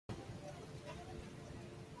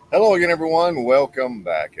Hello again, everyone. Welcome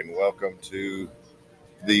back and welcome to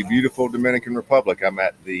the beautiful Dominican Republic. I'm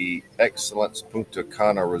at the Excellence Punta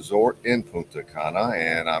Cana Resort in Punta Cana,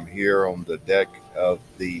 and I'm here on the deck of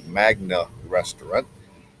the Magna Restaurant,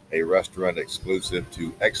 a restaurant exclusive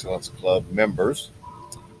to Excellence Club members,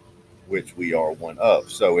 which we are one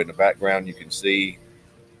of. So in the background, you can see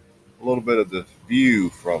a little bit of the view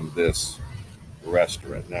from this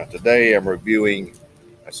restaurant. Now, today I'm reviewing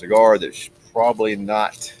a cigar that's probably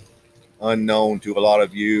not unknown to a lot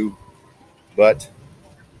of you, but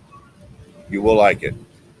you will like it.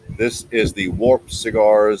 This is the Warped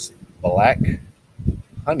Cigars Black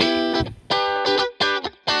Honey.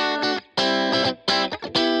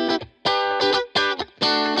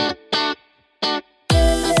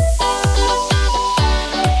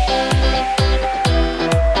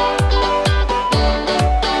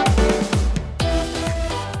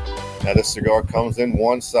 Now, this cigar comes in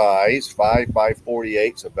one size, 5x48.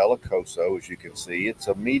 It's a Bellicoso, as you can see. It's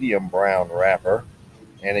a medium brown wrapper,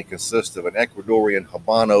 and it consists of an Ecuadorian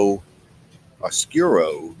Habano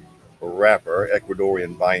Oscuro wrapper,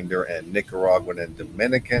 Ecuadorian binder, and Nicaraguan and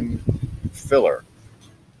Dominican filler.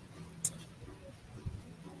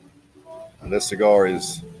 And this cigar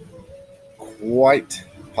is quite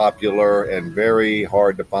popular and very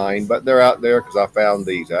hard to find, but they're out there because I found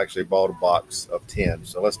these. I actually bought a box of 10.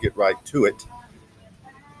 So let's get right to it.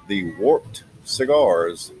 The Warped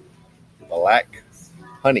Cigars Black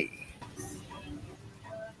Honey.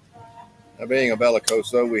 Now, being a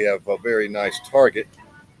Bellicoso, we have a very nice target.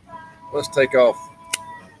 Let's take off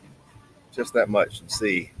just that much and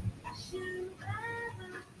see.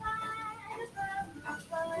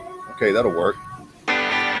 Okay, that'll work.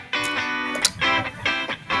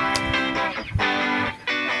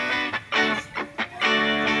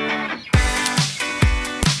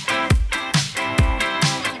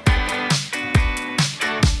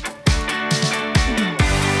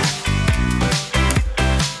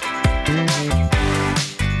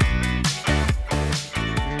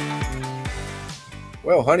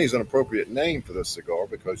 Well, honey is an appropriate name for this cigar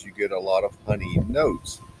because you get a lot of honey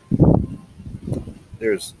notes.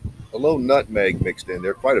 There's a little nutmeg mixed in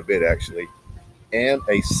there, quite a bit actually, and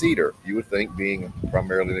a cedar. You would think, being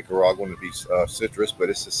primarily Nicaraguan, would be citrus, but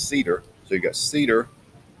it's a cedar. So you got cedar,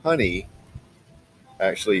 honey,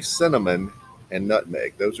 actually cinnamon, and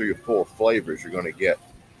nutmeg. Those are your four flavors you're going to get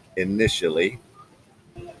initially.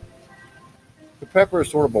 The pepper is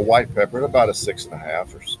sort of a white pepper, about a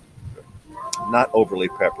 6.5 or so. Not overly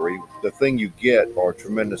peppery. The thing you get are a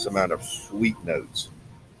tremendous amount of sweet notes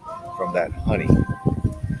from that honey.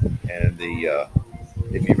 And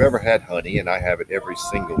if you've ever had honey, and I have it every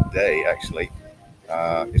single day actually,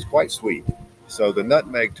 it's quite sweet. So the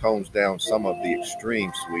nutmeg tones down some of the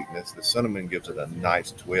extreme sweetness. The cinnamon gives it a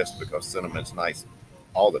nice twist because cinnamon's nice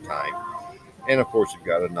all the time. And of course, you've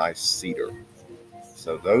got a nice cedar.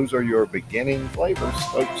 So those are your beginning flavors,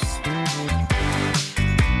 folks.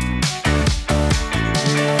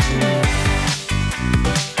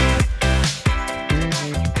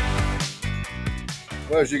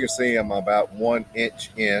 Well, as you can see, I'm about 1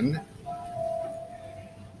 inch in,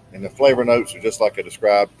 and the flavor notes are just like I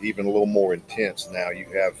described, even a little more intense. Now you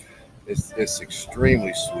have, it's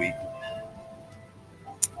extremely sweet.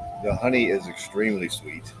 The honey is extremely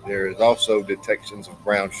sweet. There is also detections of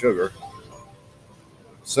brown sugar.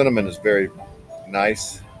 Cinnamon is very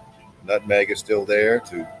nice. Nutmeg is still there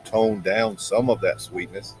to tone down some of that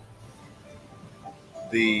sweetness.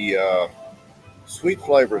 The sweet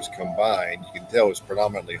flavors combined, you can tell it's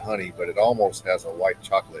predominantly honey, but it almost has a white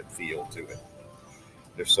chocolate feel to it.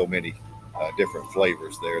 There's so many different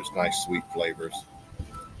flavors there. It's nice sweet flavors.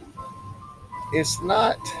 It's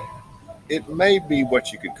not, it may be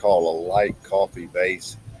what you could call a light coffee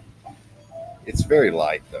base. It's very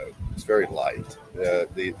light though. It's very light.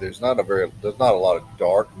 There's not a lot of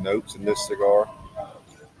dark notes in this cigar.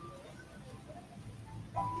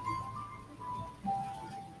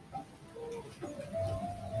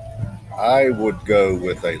 I would go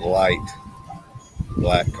with a light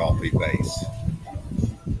black coffee base.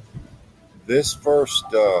 This first,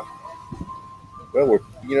 well,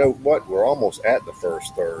 you know what? We're almost at the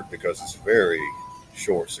first third because it's a very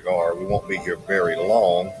short cigar. We won't be here very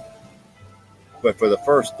long. But for the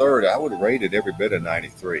first third, I would rate it every bit of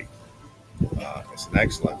 93. It's an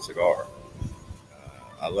excellent cigar.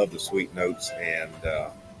 I love the sweet notes, and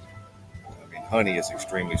honey is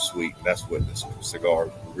extremely sweet. That's what this cigar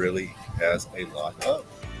really has a lot of.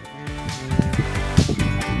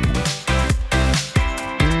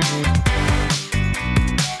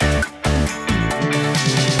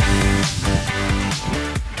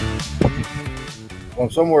 Well,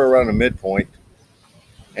 somewhere around the midpoint,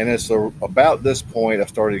 And it's about this point I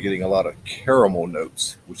started getting a lot of caramel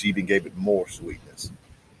notes, which even gave it more sweetness.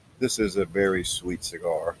 This is a very sweet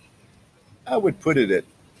cigar. I would put it at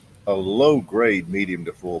a low grade, medium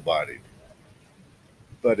to full bodied,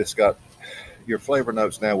 but it's got your flavor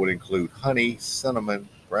notes now would include honey, cinnamon,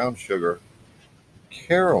 brown sugar,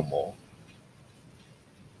 caramel.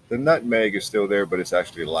 The nutmeg is still there, but it's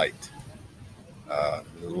actually light.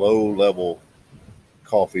 Low level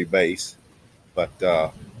coffee base, but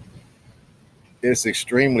it's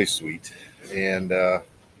extremely sweet. And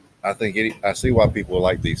I see why people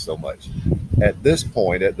like these so much. At this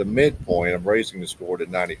point, at the midpoint, I'm raising the score to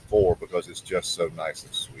 94 because it's just so nice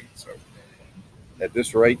and sweet. So at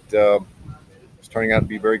this rate, it's turning out to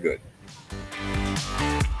be very good.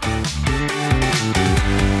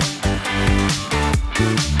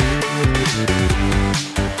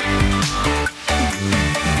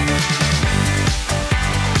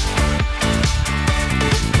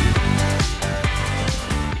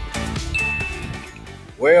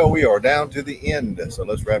 Well, we are down to the end, so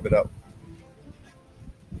let's wrap it up.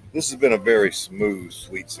 This has been a very smooth,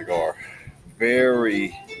 sweet cigar.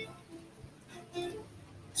 Very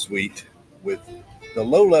sweet with the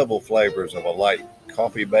low level flavors of a light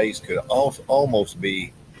coffee base could also almost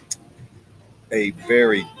be a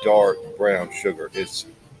very dark brown sugar. It's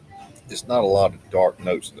not a lot of dark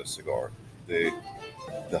notes in this cigar. The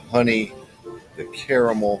honey, the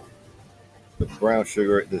caramel, the brown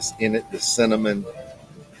sugar that's in it, the cinnamon,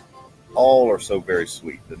 all are so very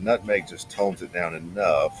sweet. The nutmeg just tones it down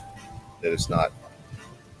enough that it's not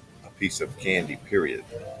a piece of candy, period.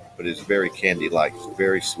 But it's very candy-like. It's a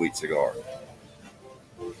very sweet cigar.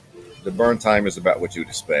 The burn time is about what you'd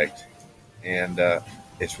expect, and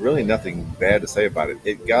it's really nothing bad to say about it.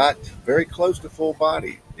 It got very close to full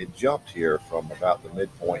body. It jumped here from about the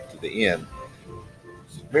midpoint to the end.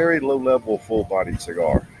 It's a very low-level, full-bodied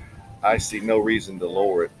cigar. I see no reason to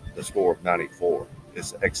lower it the score of 94.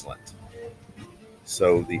 It's excellent.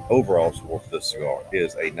 So the overall score for this cigar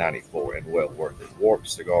is a 94 and well worth it. Warp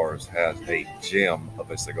Cigars has a gem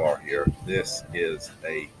of a cigar here. This is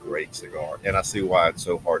a great cigar, and I see why it's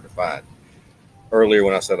so hard to find. Earlier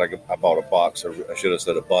when I said I bought a box, or I should have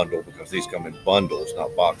said a bundle, because these come in bundles,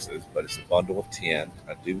 not boxes, but it's a bundle of 10.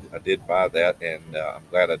 I did buy that, and I'm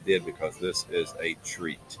glad I did because this is a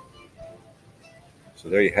treat. So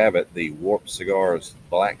there you have it, the Warp Cigars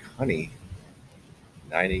Black Honey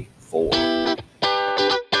 94.